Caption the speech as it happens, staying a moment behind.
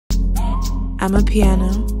I'm a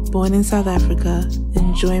piano, born in South Africa,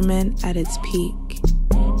 enjoyment at its peak.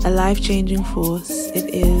 A life-changing force,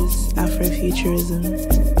 it is Afrofuturism.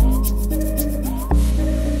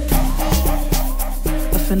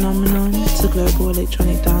 A phenomenon to global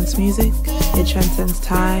electronic dance music, it transcends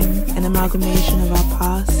time, an amalgamation of our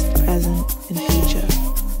past, present, and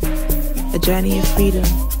future. A journey of freedom.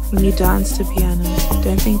 When you dance to piano,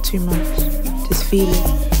 don't think too much, just feel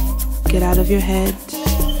it. Get out of your head,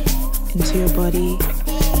 into your body,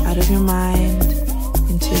 out of your mind,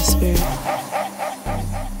 into your spirit.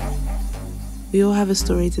 We all have a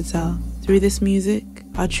story to tell. Through this music,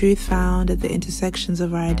 our truth found at the intersections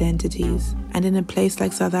of our identities. And in a place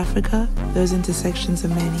like South Africa, those intersections are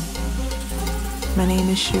many. My name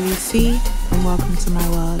is Charisse C, and welcome to my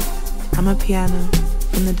world. I'm a piano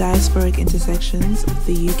from the diasporic intersections of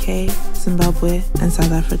the UK, Zimbabwe, and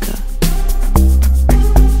South Africa.